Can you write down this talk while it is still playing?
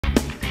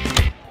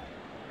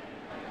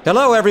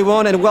Hello,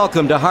 everyone, and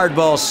welcome to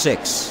Hardball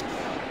 6.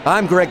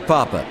 I'm Greg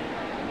Papa.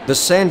 The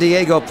San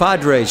Diego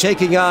Padres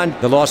taking on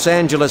the Los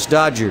Angeles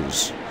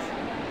Dodgers.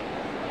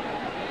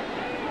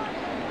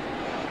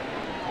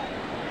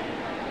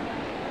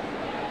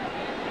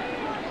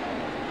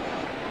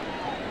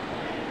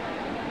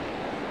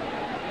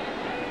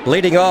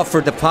 Leading off for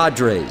the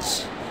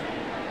Padres,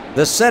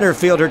 the center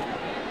fielder,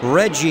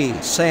 Reggie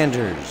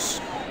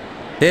Sanders,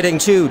 hitting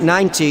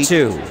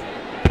 .292.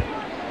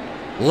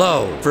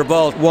 Low for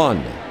ball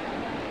 1.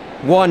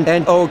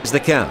 1-0 is the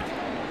count.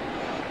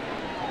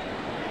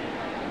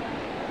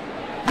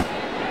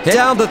 Hit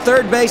down the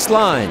third base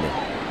line.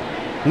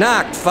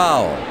 Knocked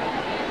foul.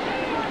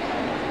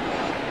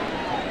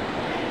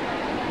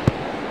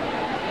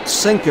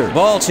 Sinker,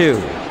 ball 2.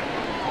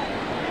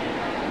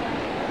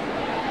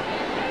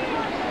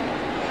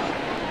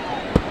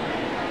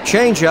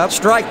 Changeup,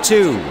 strike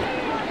 2.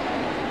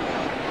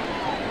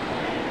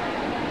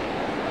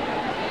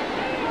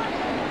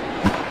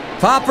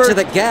 Popper to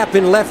the gap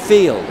in left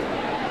field.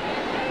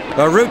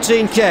 A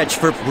routine catch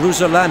for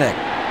Bruzelanek.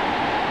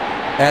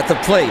 At the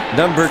plate,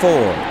 number 4.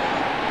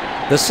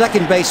 The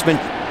second baseman,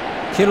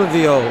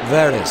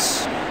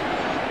 Perez.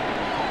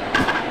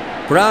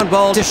 Ground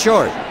ball to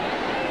short.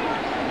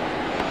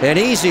 An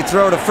easy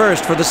throw to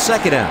first for the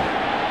second out.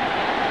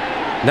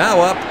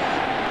 Now up,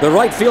 the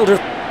right fielder,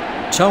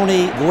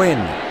 Tony Gwynn.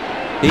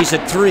 He's a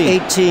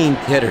 .318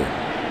 hitter.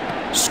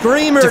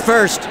 Screamer to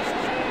first.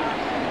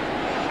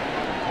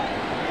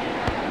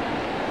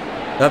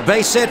 A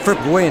base hit for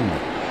Gwynn.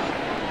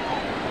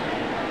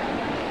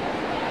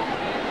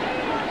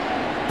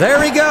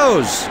 There he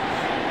goes.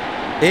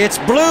 It's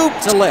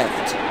bloop to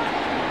left.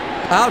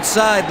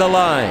 Outside the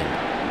line.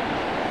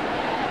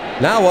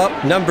 Now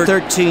up, number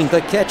 13,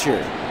 the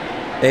catcher.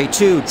 A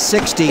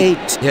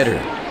 .268 hitter.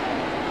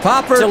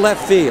 Popper to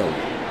left field.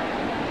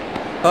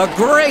 A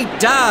great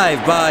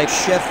dive by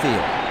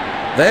Sheffield.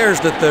 There's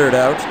the third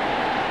out.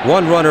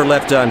 One runner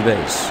left on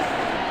base.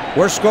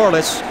 We're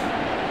scoreless.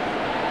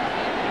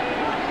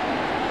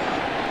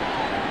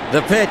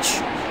 The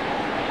pitch.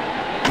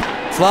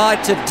 Fly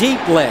to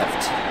deep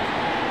left.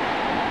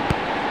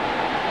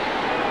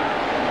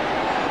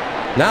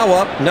 Now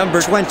up, number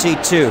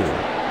 22.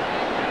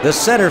 The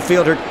center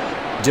fielder,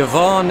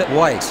 Devon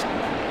White.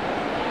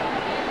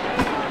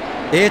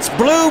 It's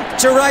bloop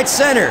to right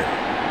center.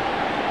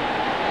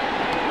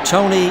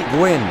 Tony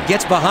Gwynn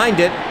gets behind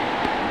it.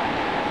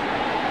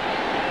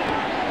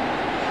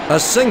 A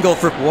single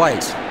for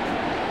White.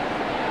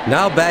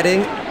 Now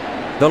batting,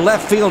 the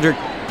left fielder,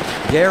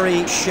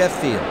 Gary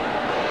Sheffield.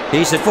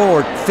 He's a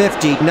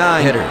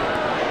 .459 hitter.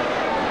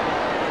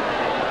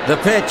 The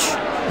pitch.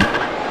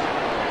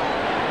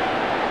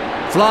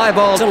 Fly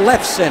ball to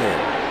left center.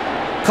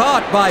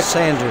 Caught by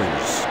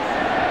Sanders.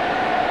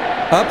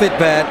 Up at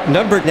bat,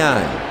 number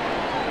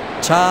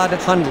 9, Todd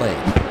Hundley.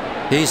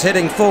 He's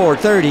hitting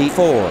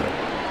 .434.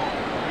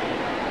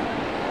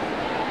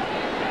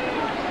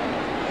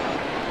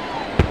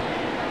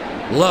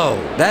 Low.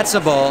 That's a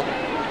ball.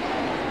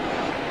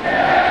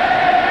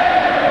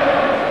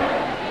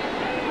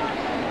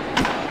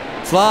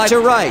 Fly to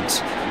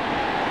right.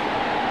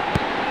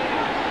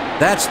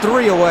 That's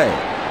 3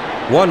 away.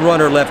 One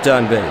runner left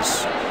on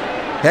base.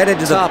 Headed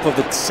to the top of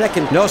the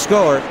second. No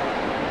score.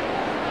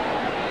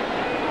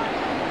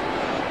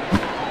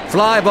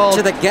 Fly ball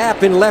to the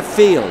gap in left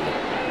field.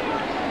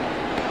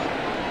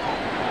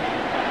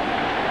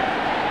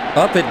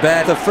 Up at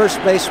bat, the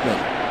first baseman.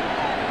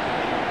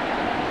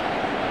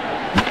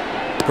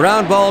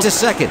 Ground ball to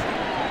second.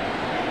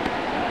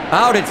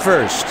 Out at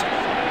first.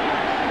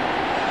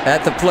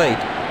 At the plate,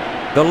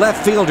 the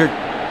left fielder,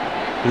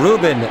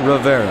 Ruben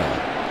Rivera.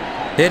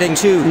 Hitting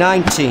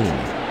 .219.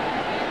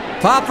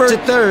 Popper to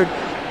third.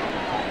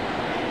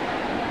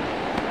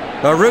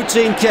 A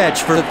routine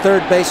catch for the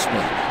third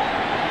baseman.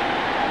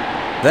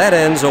 That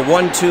ends a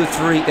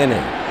 1-2-3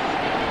 inning.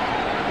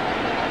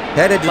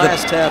 Headed to the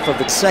last half of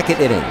the second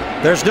inning.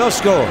 There's no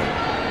score.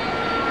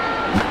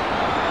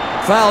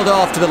 Fouled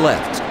off to the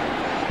left.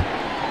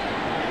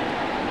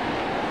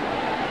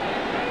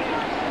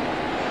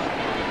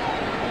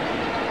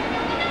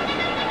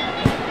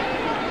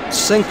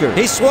 Sinker.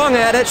 He swung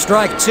at it.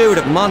 Strike 2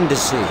 to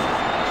Mondesi.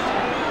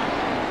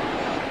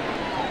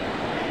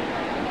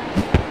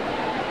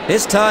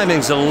 His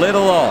timing's a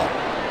little off.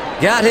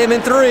 Got him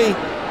in 3.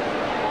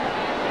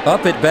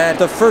 Up at bat,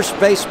 the first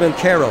baseman,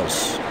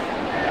 Karros.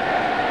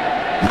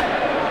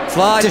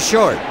 Fly to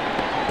short.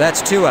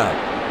 That's 2 out.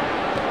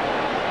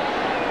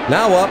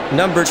 Now up,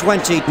 number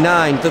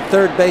 29, the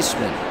third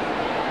baseman.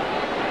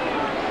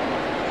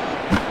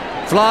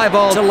 Fly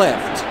ball to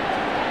left.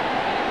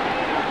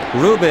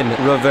 Ruben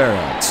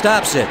Rivera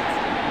stops it.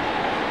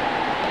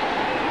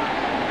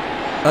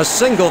 A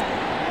single.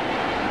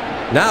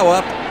 Now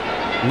up,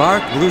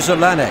 Mark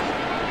Bruzelanek.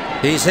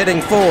 He's hitting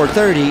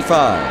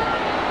 .435.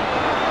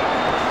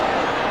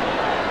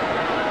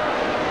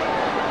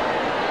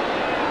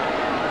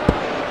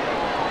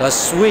 A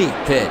sweet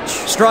pitch.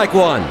 Strike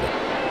 1.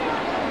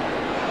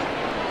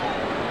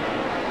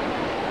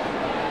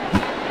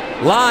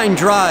 Line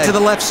drive to the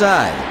left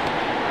side.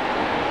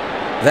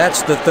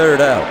 That's the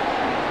third out.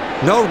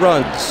 No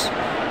runs,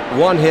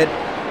 1 hit,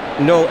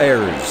 no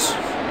errors.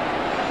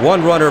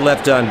 1 runner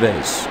left on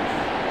base.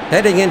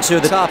 Heading into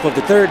the top of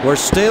the third, we're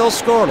still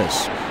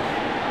scoreless.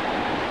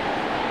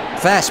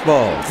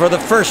 Fastball for the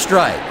first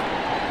strike.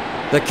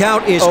 The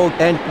count is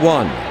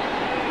 0-1.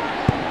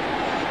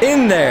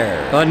 In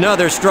there,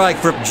 another strike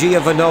for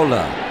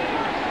Giovanola.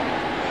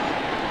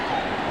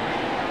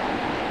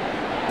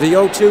 The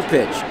 0-2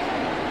 pitch.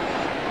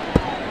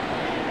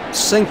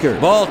 Sinker,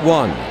 ball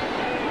 1.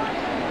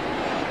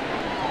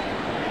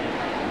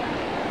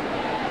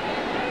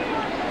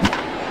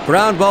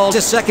 Ground ball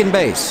to second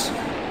base.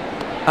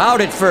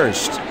 Out at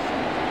first.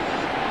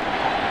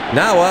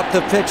 Now up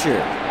the pitcher.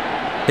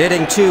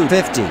 Hitting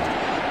 .250.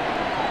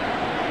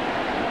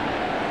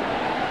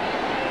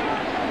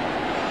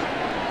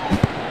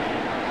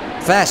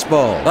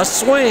 Fastball, a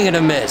swing and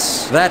a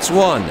miss. That's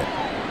 1.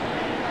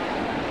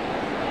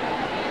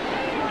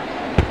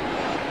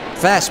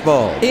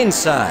 Fastball,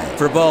 inside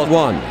for ball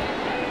 1.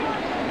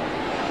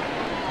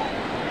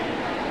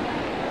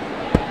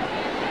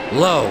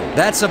 Low,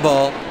 that's a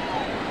ball.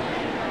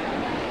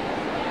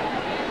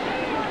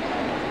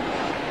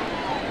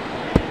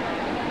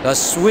 A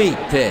sweet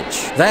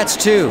pitch. That's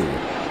 2.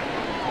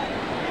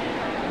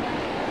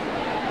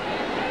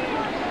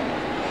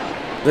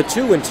 The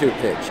 2-2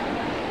 pitch.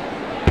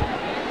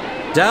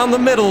 Down the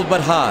middle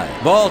but high.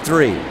 Ball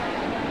 3.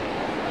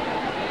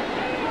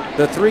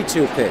 The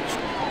 3-2 pitch.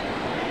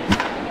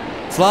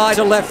 Fly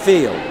to left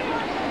field.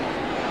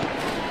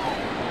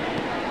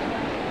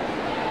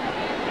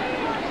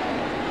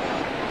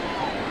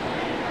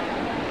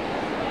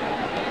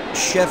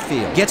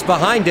 Sheffield gets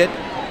behind it.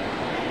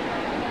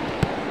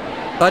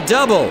 A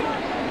double.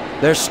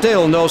 There's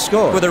still no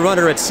score with a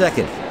runner at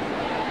second.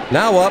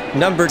 Now up,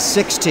 number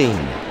 16.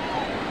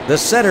 The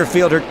center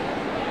fielder,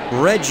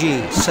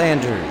 Reggie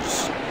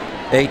Sanders.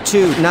 A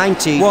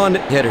 .291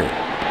 hitter.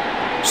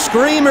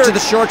 Screamer to the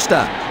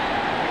shortstop.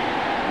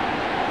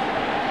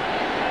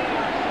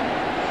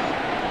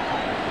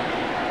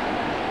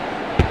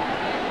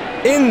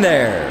 In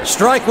there.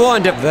 Strike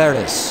 1 to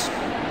Perez.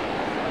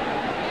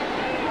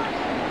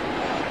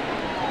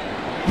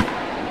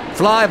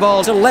 Fly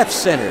ball to left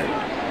center.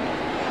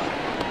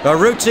 A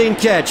routine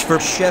catch for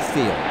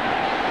Sheffield.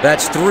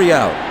 That's 3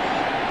 out.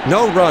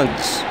 No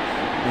runs,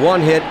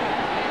 1 hit,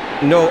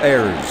 no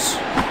errors.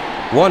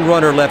 1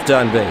 runner left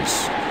on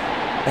base.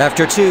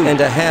 After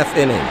 2.5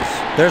 innings,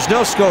 there's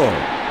no score.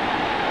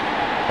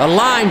 A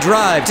line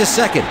drive to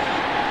second.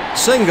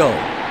 Single.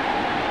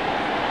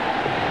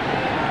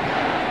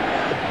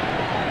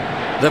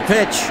 The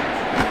pitch.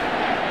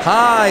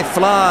 High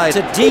fly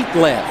to deep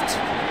left.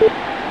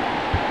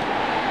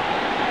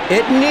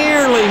 It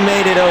nearly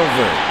made it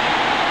over.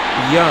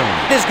 Young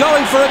is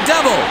going for a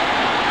double.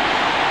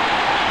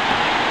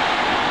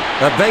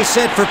 A base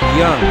hit for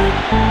Young.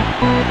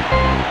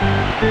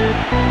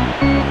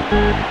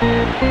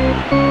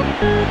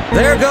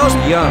 There goes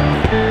Young.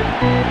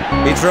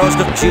 He throws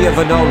to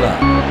Giovanola.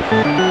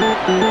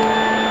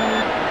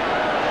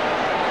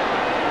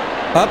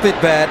 Up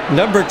at bat,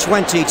 number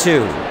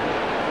 22.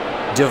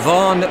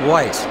 Devon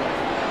White.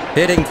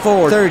 Hitting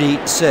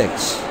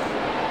 .436.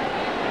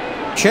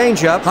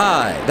 Change up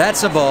high.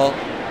 That's a ball.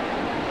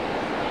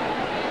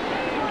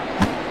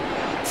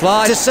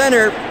 Fly to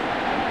center.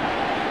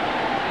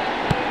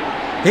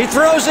 He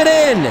throws it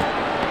in.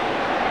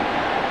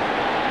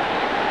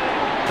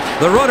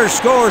 The runner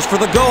scores for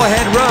the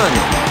go-ahead run.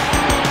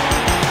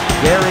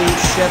 Gary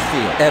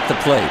Sheffield at the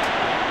plate.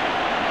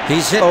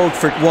 He's hit 0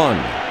 for 1.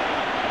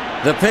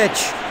 The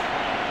pitch.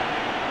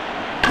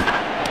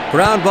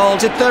 Ground ball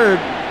to third.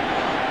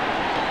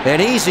 An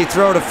easy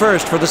throw to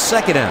first for the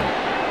second out.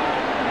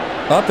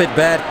 Up at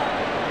bat,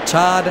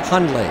 Todd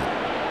Hundley.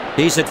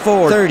 He's at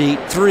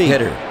 .433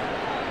 hitter.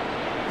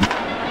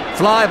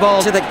 Fly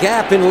ball to the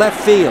gap in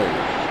left field.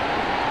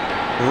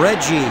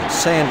 Reggie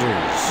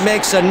Sanders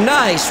makes a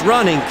nice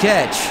running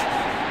catch.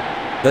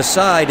 The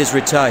side is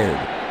retired.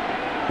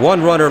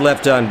 1 runner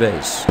left on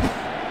base.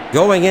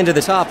 Going into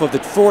the top of the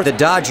 4th, the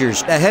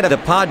Dodgers ahead of the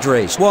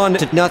Padres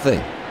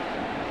 1-0.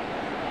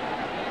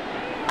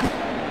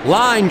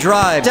 Line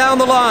drive down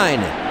the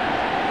line.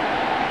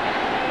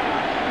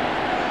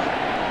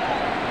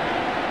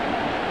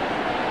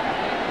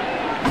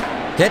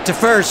 Hit to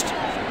first.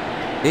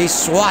 He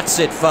swats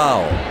it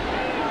foul.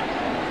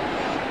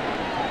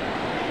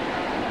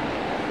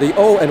 The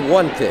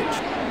 0-1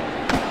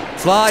 pitch.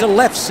 Fly to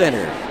left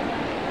center.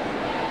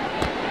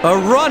 A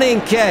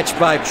running catch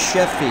by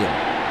Sheffield.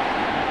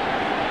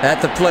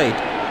 At the plate,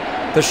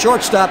 the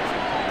shortstop,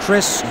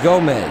 Chris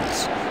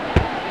Gomez.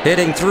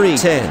 Hitting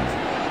 .310.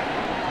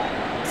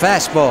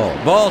 Fastball,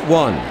 ball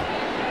 1.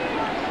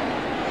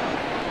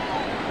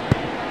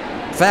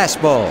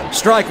 Fastball,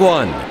 strike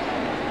 1.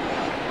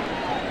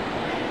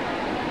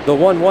 The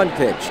 1-1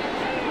 pitch.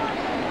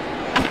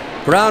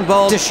 Ground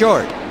ball to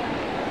short.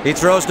 He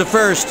throws to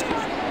first.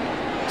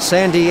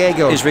 San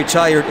Diego is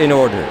retired in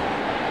order.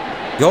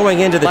 Going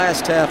into the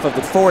last half of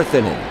the 4th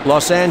inning,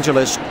 Los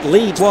Angeles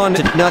leads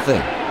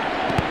 1-0.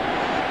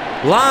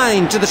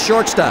 Line to the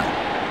shortstop.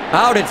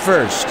 Out at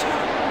first.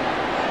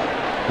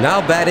 Now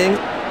batting,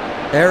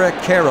 Eric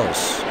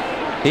Karros.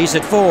 He's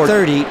at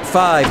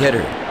 435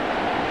 hitter.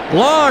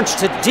 Launched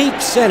to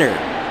deep center.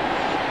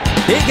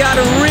 He got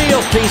a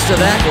real piece of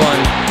that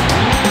one.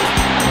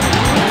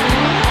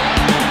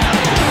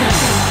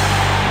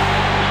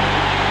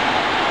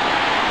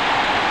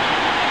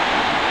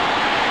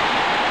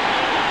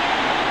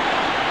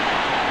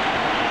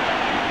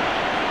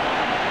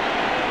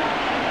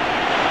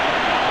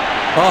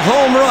 A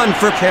home run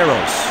for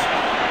Perez.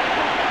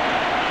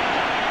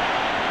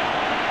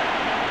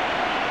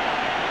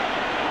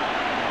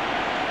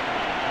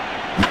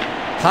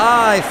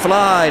 High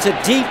fly to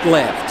deep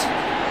left.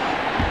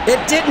 It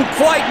didn't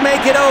quite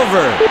make it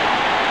over.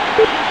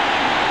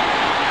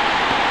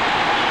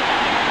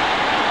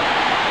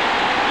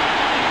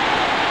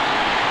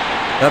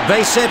 A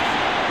base hit.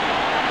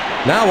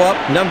 Now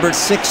up, number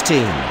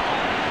 16.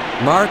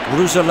 Mark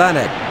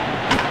Ruzalanek,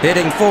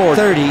 hitting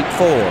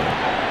 434.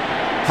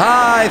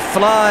 High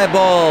fly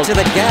ball to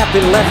the gap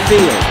in left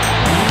field.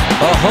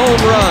 A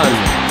home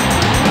run.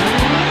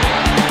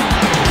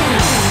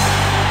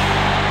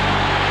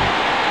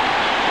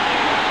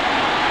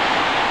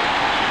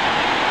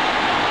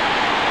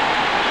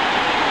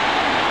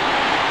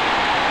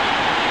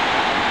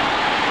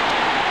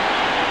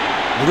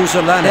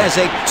 Ruzalanek has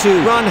a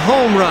 2-run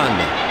home run.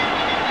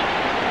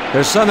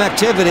 There's some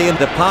activity in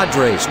the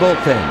Padres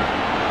bullpen.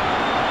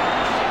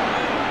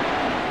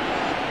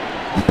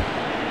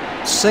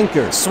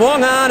 Sinker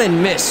swung on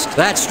and missed.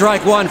 That's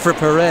strike one for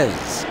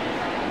Perez.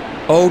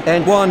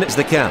 0-1 is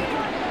the count.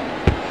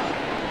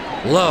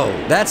 Low.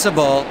 That's a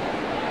ball.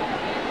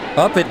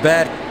 Up at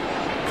bat,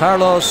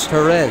 Carlos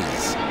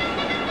Perez.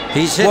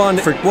 He's hit 1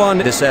 for 1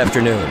 this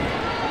afternoon.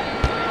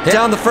 Hit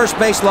down the first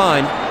base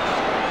line.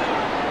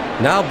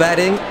 Now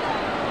batting,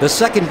 the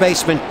second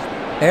baseman,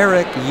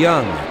 Eric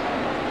Young.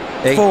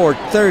 A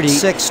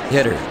 436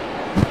 hitter.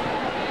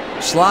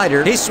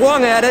 Slider. He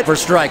swung at it for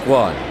strike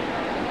one.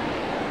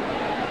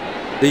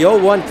 The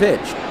 0-1 pitch.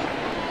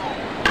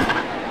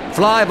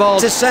 Fly ball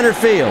to center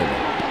field.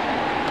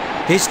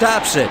 He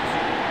stops it.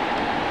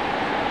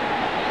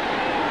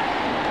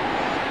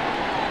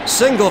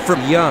 Single for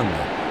Young.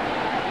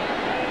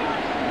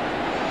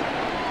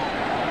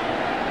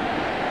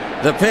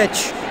 The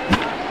pitch.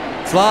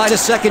 Fly to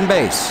second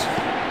base.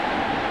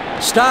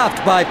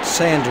 Stopped by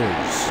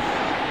Sanders.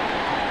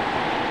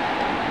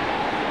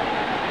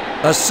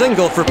 A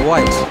single for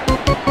White.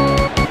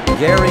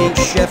 Gary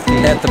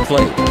Sheffield at the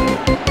plate.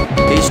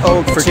 He's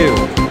 0 for 2.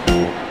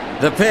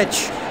 The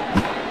pitch.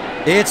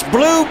 It's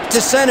blooped to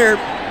center.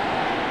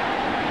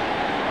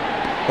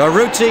 A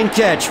routine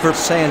catch for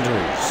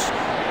Sanders.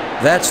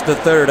 That's the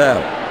third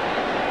out.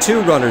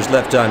 2 runners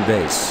left on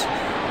base.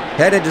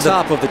 Headed to the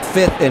top of the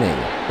 5th inning.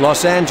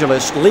 Los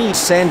Angeles leads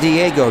San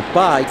Diego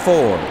by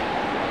 4.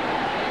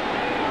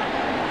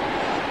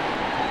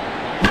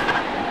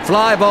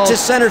 Fly ball to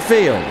center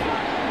field.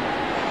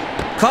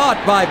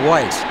 Caught by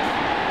White.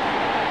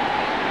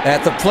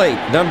 At the plate,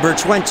 number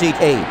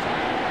 28,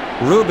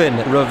 Ruben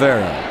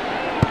Rivera,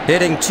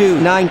 hitting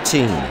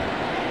 .219.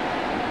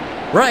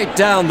 Right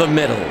down the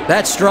middle.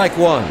 That's strike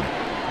one.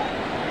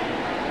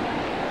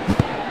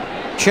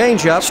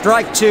 Changeup,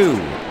 strike 2.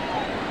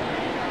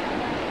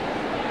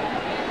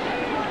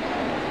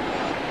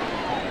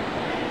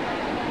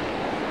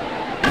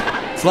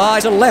 Fly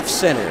to left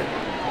center.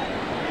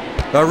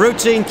 A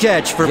routine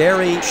catch for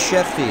Gary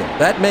Sheffield.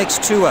 That makes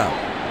 2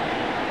 out.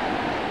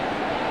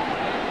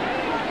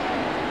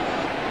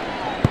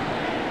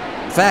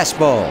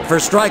 Fastball for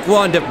strike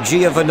 1 to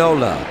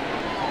Giovanola.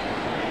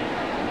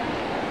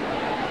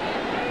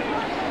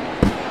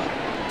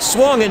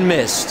 Swung and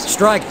missed.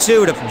 Strike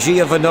 2 to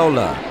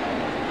Giovanola.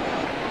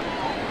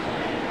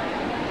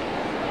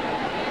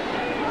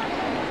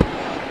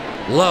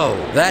 Low.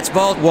 That's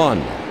ball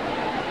 1.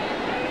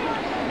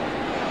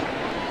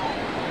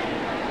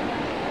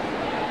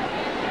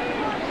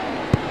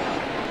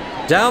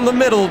 Down the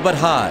middle but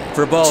high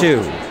for ball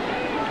 2.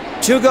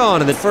 2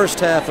 gone in the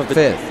first half of the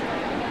 5th.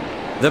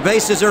 The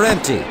bases are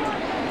empty.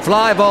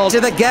 Fly ball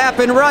to the gap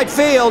in right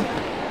field.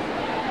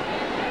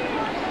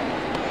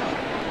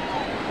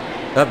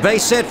 A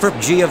base hit for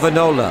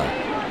Giovanola.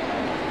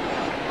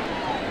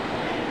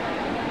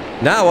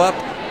 Now up,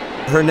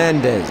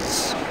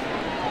 Hernandez.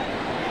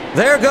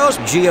 There goes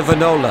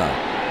Giovanola.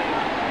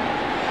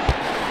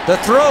 The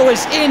throw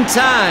is in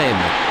time.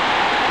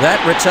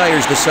 That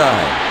retires the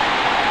side.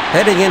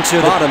 Heading into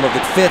the bottom of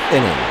the 5th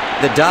inning,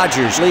 the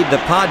Dodgers lead the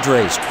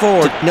Padres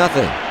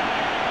 4-0.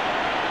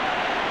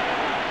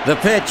 The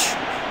pitch.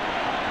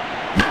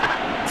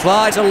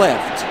 Fly to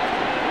left.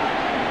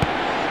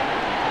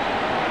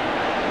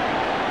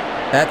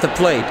 At the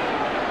plate,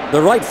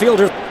 the right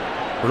fielder,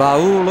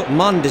 Raul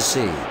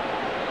Mondesi.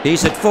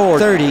 He's at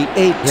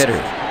 438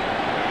 hitter.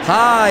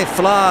 High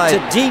fly to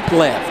deep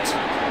left.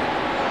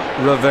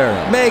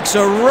 Rivera makes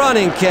a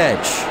running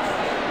catch.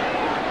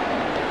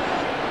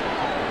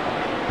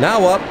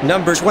 Now up,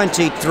 number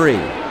 23.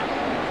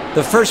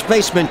 The first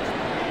baseman,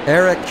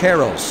 Eric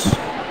Karros.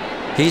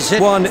 He's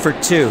hit 1 for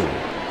 2.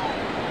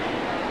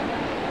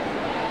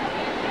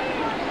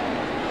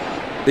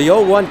 The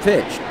 0-1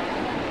 pitch.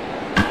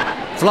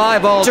 Fly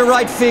ball to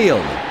right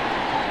field.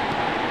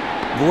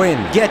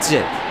 Gwynn gets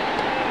it.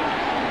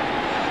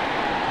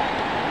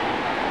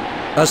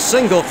 A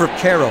single for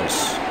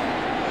Carros.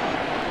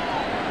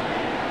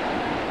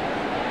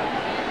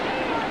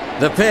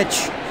 The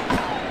pitch.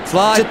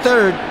 Fly to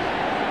third.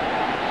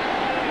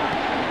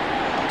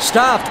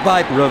 Stopped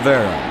by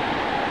Rivera.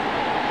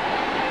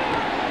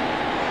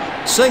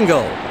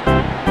 Single.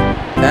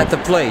 At the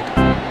plate,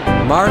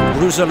 Mark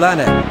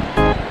Ruzzolanek,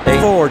 a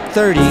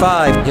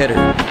 .435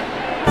 hitter.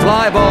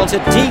 Fly ball to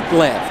deep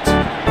left.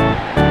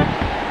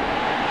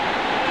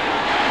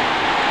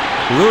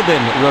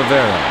 Ruben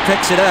Rivera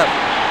picks it up.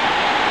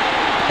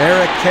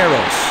 Eric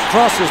Carros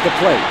crosses the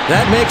plate.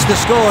 That makes the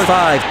score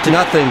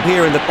 5-0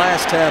 here in the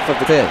last half of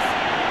the fifth.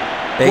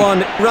 A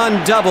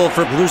one-run double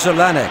for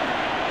Ruzzolanek.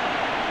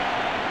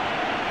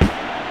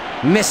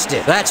 Missed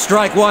it. That's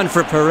strike one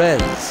for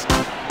Perez.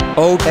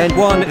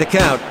 0-1 the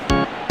count.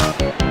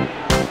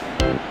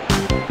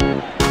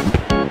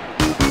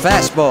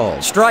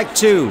 Fastball, strike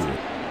two.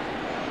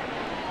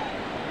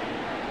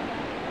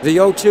 The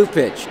 0-2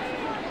 pitch.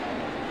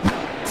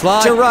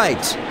 Fly to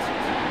right.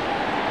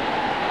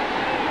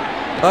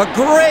 A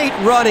great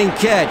running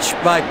catch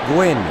by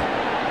Gwynn.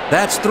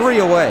 That's 3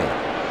 away.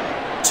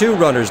 2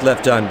 runners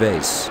left on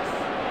base.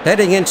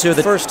 Heading into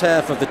the first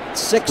half of the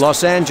sixth,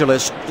 Los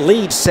Angeles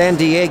leads San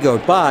Diego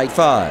by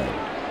 5.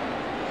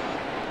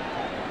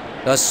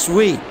 A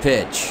sweet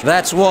pitch.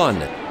 That's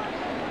 1.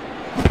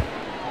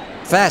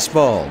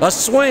 Fastball, a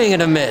swing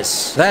and a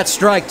miss. That's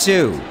strike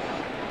 2.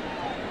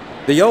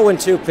 The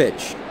 0-2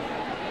 pitch.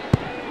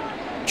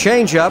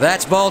 Changeup,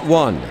 that's ball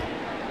 1.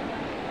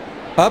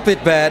 Up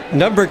at bat,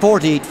 number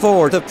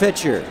 44, the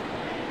pitcher.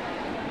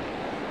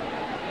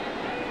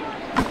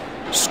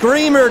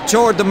 Screamer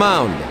toward the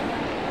mound.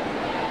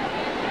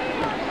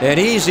 An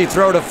easy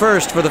throw to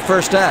first for the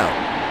first out.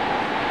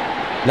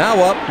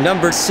 Now up,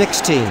 number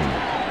 16,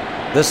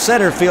 the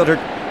center fielder,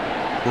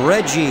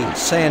 Reggie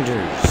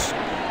Sanders.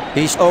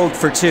 He's 0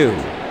 for 2.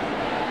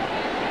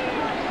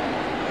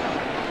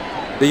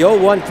 The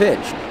 0-1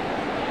 pitch.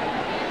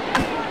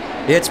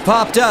 It's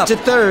popped up to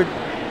third.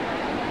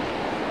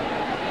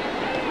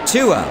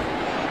 2 out.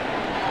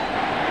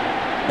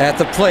 At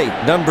the plate,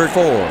 number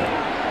 4,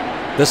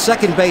 the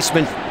second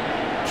baseman,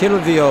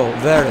 Kilvio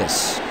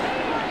Veras.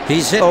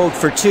 He's hit 0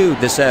 for 2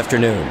 this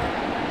afternoon.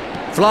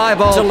 Fly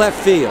ball to left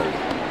field.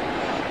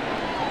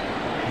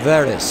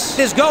 Veras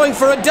is going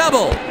for a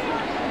double.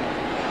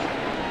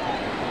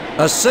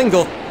 A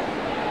single.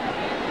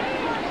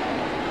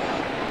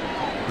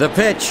 The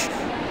pitch.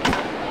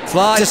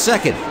 Fly to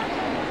second.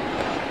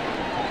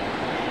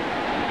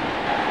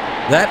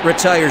 That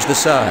retires the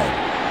side.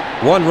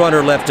 1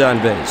 runner left on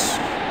base.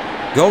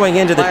 Going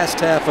into the last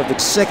half of the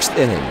 6th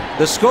inning,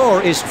 the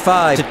score is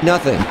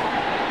 5-0.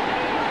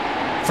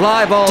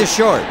 Fly ball to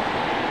short.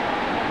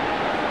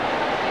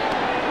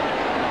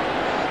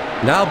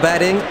 Now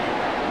batting,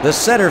 the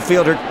center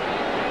fielder,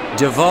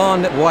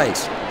 Devon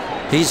White.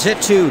 He's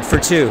hit 2 for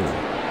 2.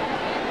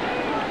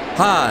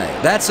 High,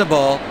 that's a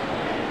ball.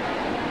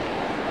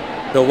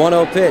 The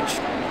 1-0 pitch.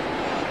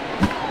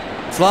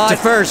 Fly to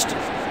first.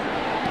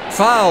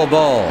 Foul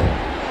ball.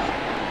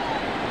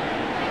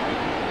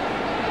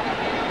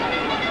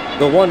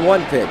 The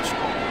 1-1 pitch.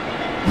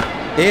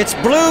 It's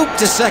blooped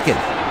to second.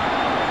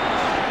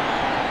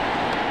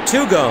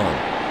 2 gone.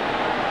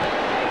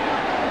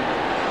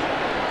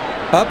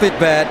 Up at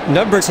bat,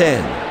 number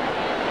 10,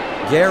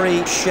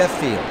 Gary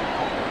Sheffield.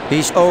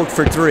 He's 0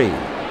 for 3.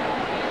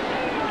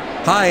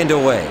 High and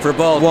away for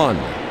ball 1.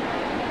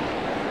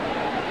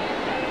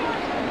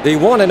 The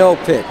 1-0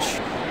 pitch.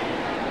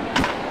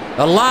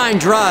 A line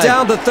drive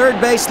down the third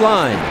base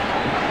line.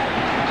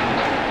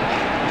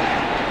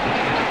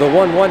 The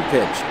 1-1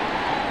 pitch.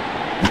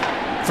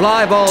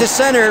 Fly ball to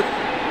center.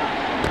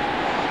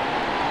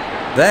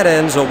 That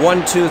ends a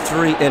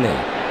 1-2-3 inning.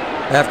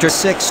 After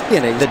 6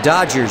 innings, the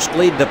Dodgers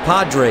lead the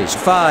Padres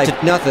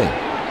 5-0.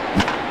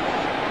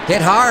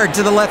 Hit hard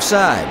to the left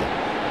side.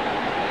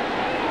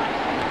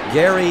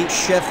 Gary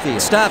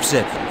Sheffield stops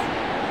it.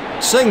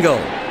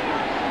 Single.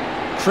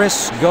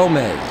 Chris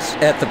Gomez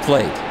at the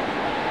plate.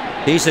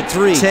 He's a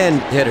 .310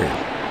 hitter.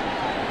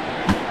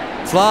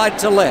 Fly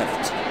to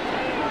left.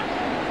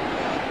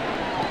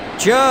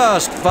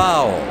 Just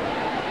foul.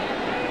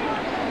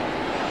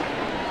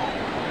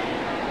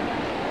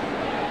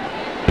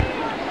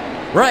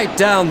 Right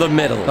down the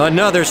middle.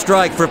 Another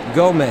strike for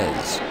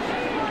Gomez.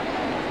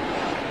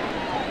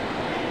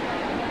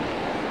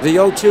 The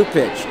 0-2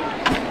 pitch.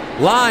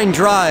 Line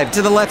drive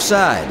to the left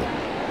side.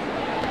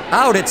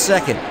 Out at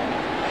second.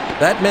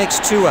 That makes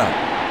 2 out.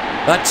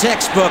 A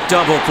textbook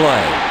double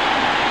play.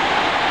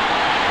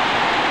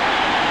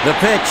 The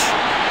pitch.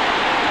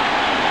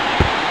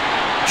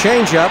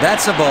 Changeup.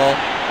 That's a ball.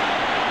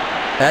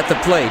 At the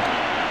plate,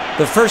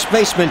 the first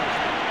baseman,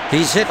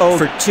 he's hit 0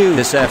 for 2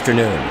 this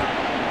afternoon.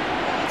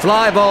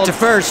 Fly ball to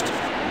first.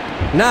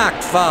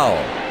 Knocked foul.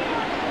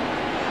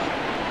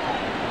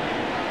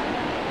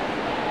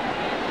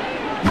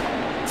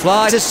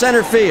 Fly to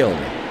center field.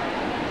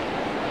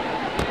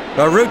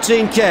 A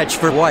routine catch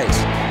for White.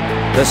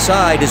 The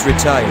side is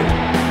retired.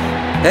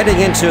 Heading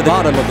into the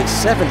bottom of the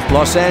 7th,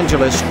 Los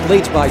Angeles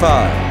leads by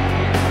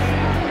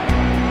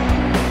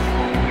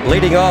 5.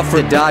 Leading off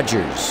for the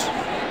Dodgers,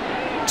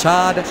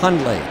 Todd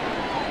Hundley.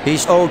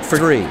 He's 0 for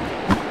 3.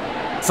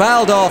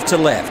 Fouled off to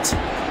left.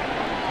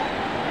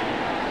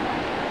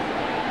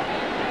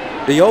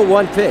 The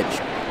 0-1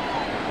 pitch.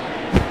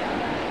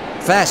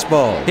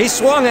 Fastball. He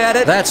swung at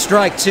it. That's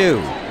strike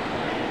 2.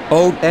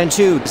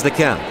 0-2 is the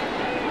count.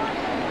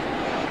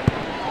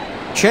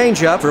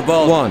 Change up for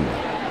ball 1.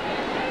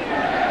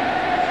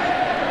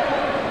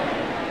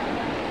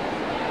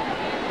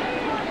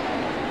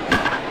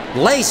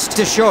 Laced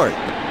to short.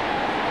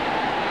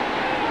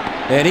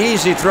 An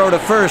easy throw to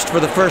first for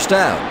the first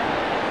out.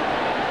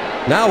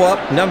 Now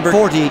up number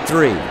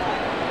 43,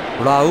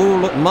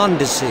 Raul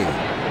Mondesi.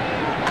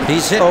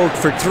 He's hit 0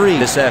 for 3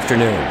 this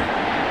afternoon.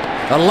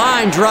 A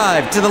line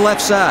drive to the left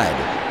side.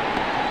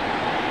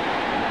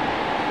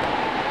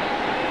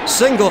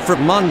 Single for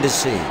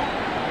Mondesi.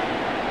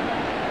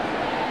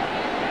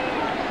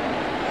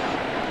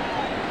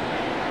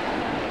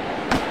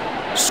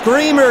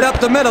 Screamered up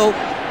the middle.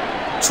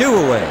 2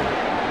 away.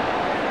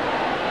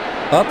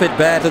 Up at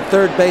bat, the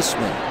third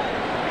baseman.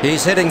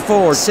 He's hitting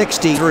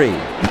 .463.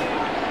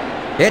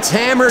 It's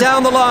hammered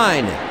down the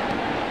line.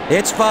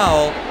 It's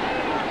foul.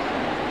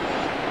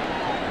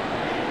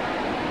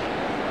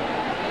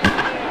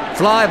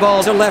 Fly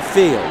ball to left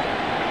field.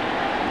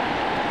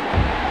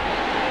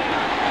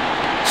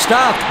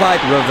 Stopped by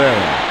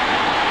Rivera.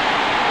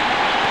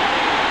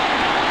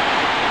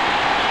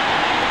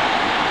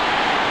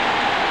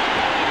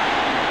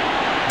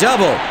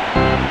 Double.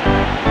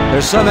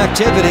 There's some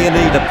activity in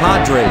the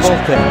Padres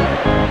bullpen.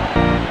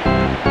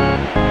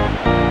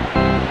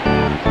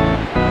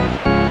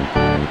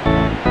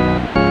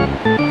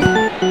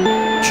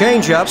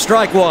 Change up,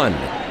 strike 1.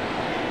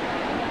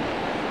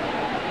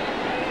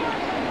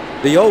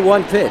 The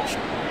 0-1 pitch.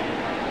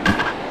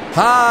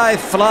 High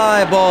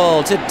fly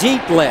ball to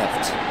deep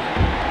left.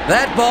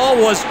 That ball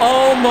was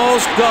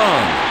almost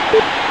gone.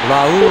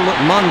 Raul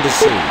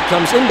Mondesi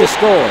comes in to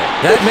score.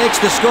 That makes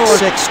the score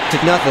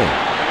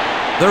 6-0.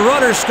 The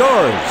runner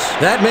scores.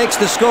 That makes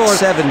the score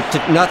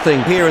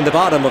 7-0 here in the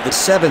bottom of the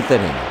 7th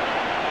inning.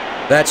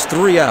 That's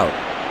 3 out.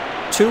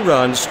 2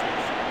 runs,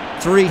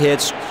 3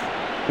 hits,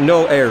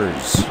 no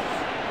errors.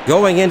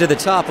 Going into the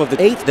top of the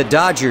 8th, the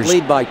Dodgers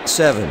lead by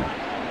 7.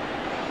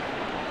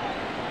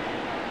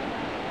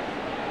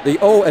 The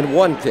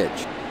 0-1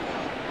 pitch.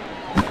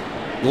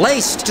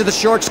 Laced to the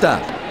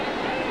shortstop.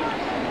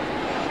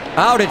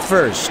 Out at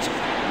first.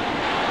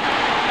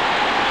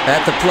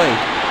 At the plate,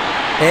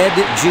 Ed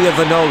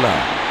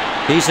Giovanola.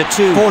 He's a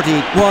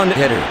 .241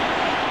 hitter.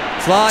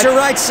 Fly to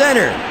right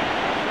center.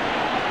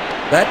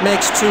 That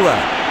makes 2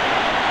 out.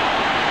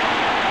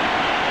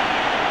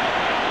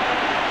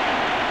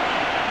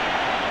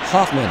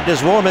 Hoffman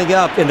is warming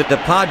up in the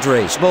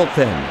Padres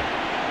bullpen.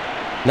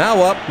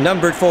 Now up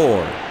number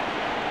 4,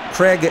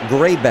 Craig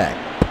Grayback,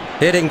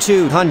 hitting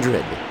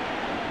 .200.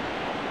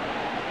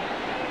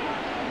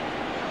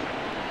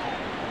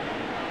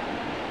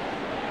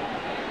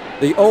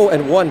 The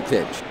 0-1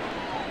 pitch.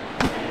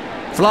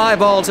 Fly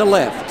ball to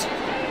left.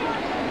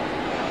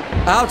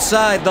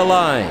 Outside the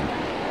line.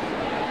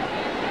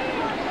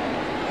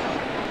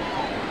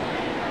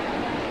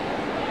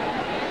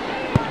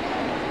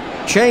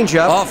 Change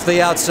up off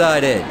the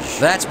outside edge.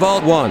 That's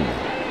ball 1.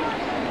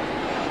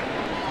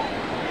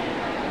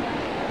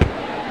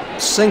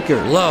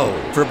 Sinker low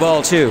for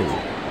ball 2.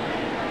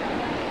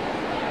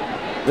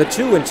 The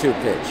 2-2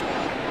 pitch.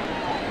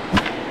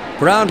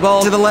 Ground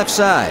ball to the left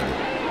side.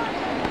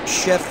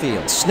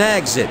 Sheffield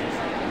snags it.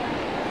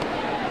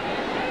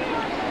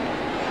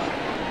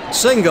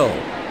 Single.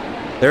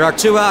 There are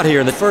 2 out here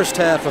in the first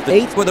half of the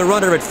 8th with a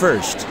runner at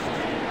first.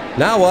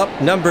 Now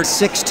up number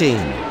 16,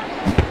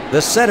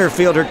 the center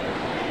fielder,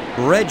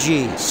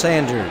 Reggie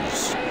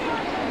Sanders.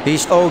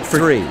 He's 0 for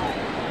 3.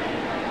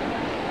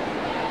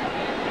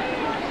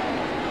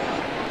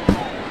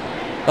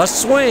 A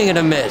swing and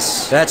a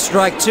miss. That's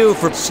strike 2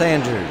 for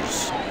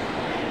Sanders.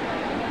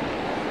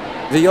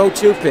 The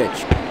 0-2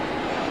 pitch.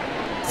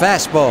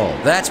 Fastball.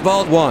 That's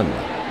ball 1.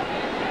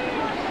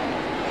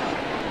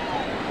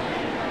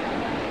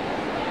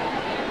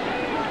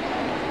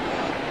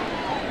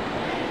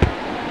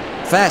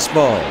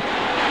 Fastball.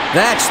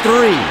 That's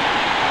 3.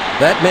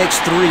 That makes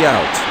 3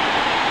 out.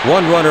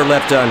 1 runner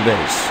left on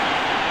base.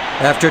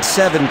 After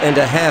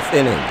 7.5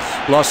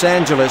 innings, Los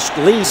Angeles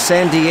leads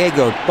San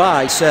Diego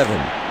by 7.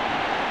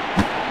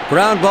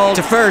 Ground ball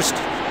to first.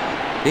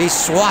 He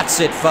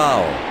swats it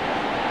foul.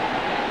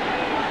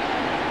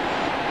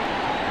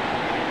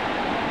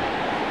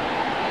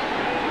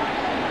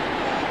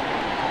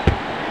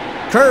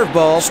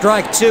 Curveball,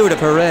 strike 2 to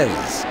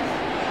Perez.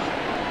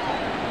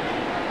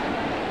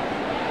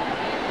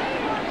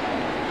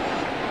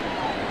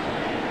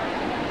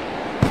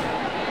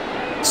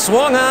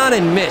 Swung on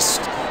and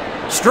missed.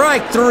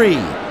 Strike 3.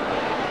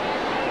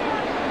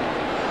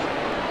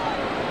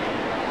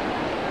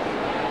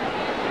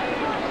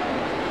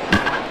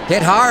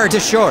 Hit hard to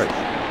short.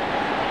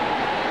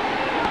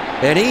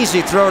 An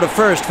easy throw to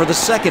first for the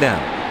second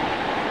out.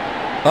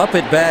 Up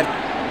at bat,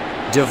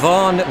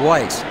 Devon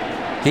White.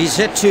 He's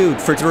hit 2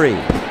 for 3.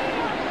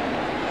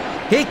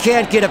 He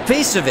can't get a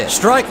piece of it.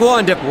 Strike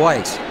one to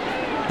White.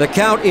 The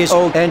count is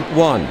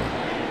 0-1.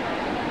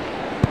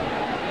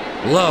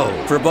 Low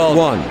for ball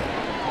 1.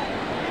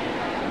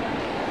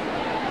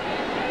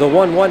 The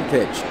 1-1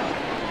 pitch.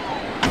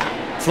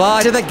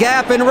 Fly to the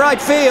gap in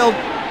right field.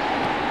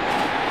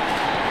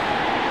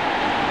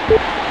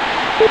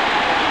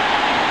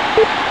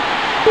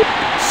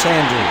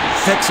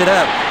 Sanders picks it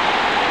up.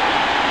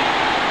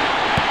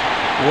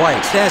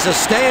 White has a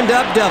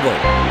stand-up double.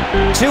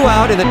 2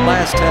 out in the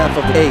last half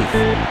of the 8th.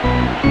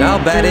 Now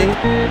batting,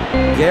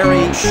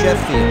 Gary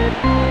Sheffield.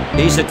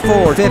 He's at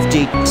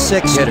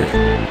 .456 hitter.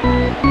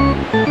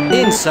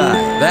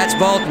 Inside, that's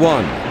ball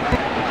 1.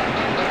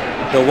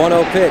 The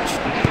 1-0 pitch.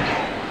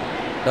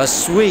 A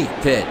sweet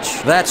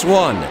pitch. That's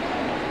 1.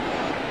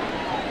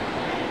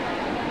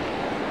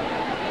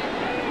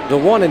 The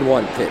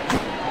 1-1 pitch.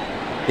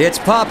 It's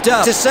popped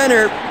up to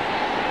center.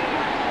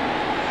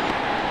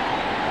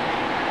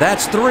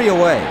 That's 3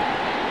 away.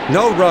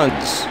 No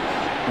runs.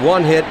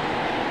 1 hit.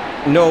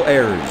 No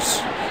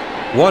errors.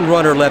 1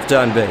 runner left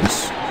on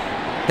base.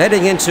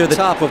 Heading into the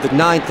top of the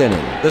 9th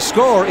inning. The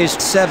score is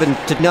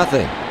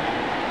 7-0.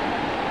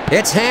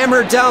 It's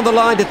hammered down the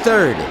line to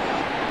third.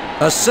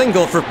 A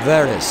single for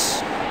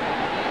Perez.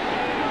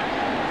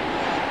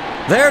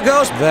 There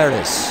goes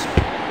Perez.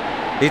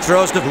 He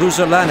throws to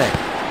Luzolanek.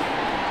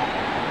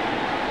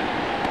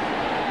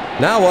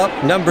 Now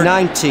up, number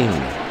 19.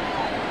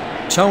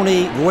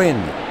 Tony Gwynn,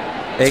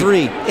 a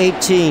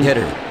 .318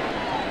 hitter.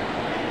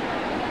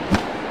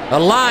 A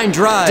line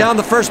drive down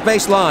the first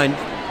base line.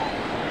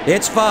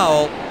 It's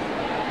foul.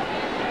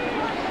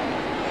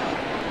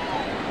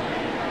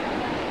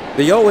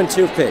 The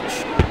 0-2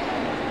 pitch.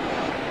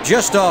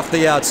 Just off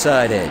the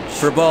outside edge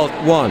for ball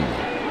 1.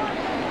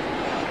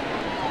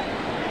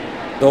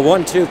 The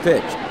 1-2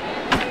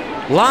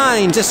 pitch.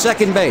 Line to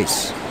second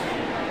base.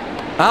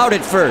 Out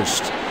at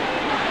first.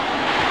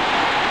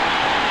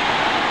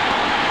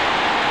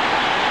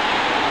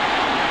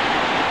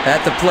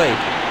 At the plate,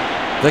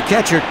 the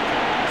catcher,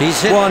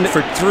 he's hit 1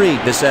 for 3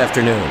 this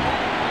afternoon.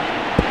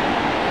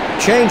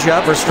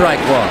 Changeup for strike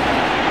 1.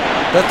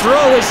 The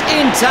throw is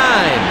in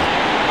time.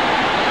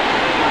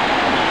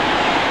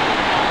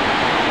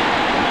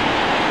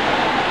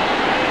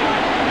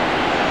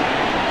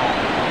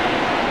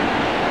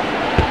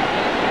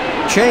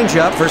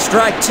 Changeup for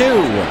strike 2.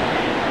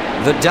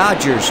 The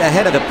Dodgers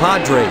ahead of the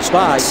Padres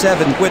by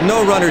 7 with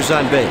no runners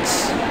on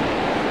base.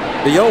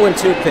 The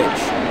 0-2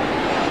 pitch.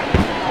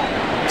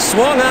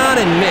 Swung on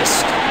and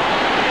missed.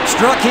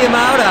 Struck him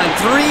out on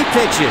 3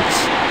 pitches.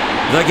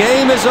 The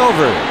game is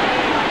over.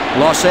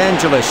 Los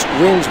Angeles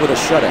wins with a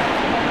shutout.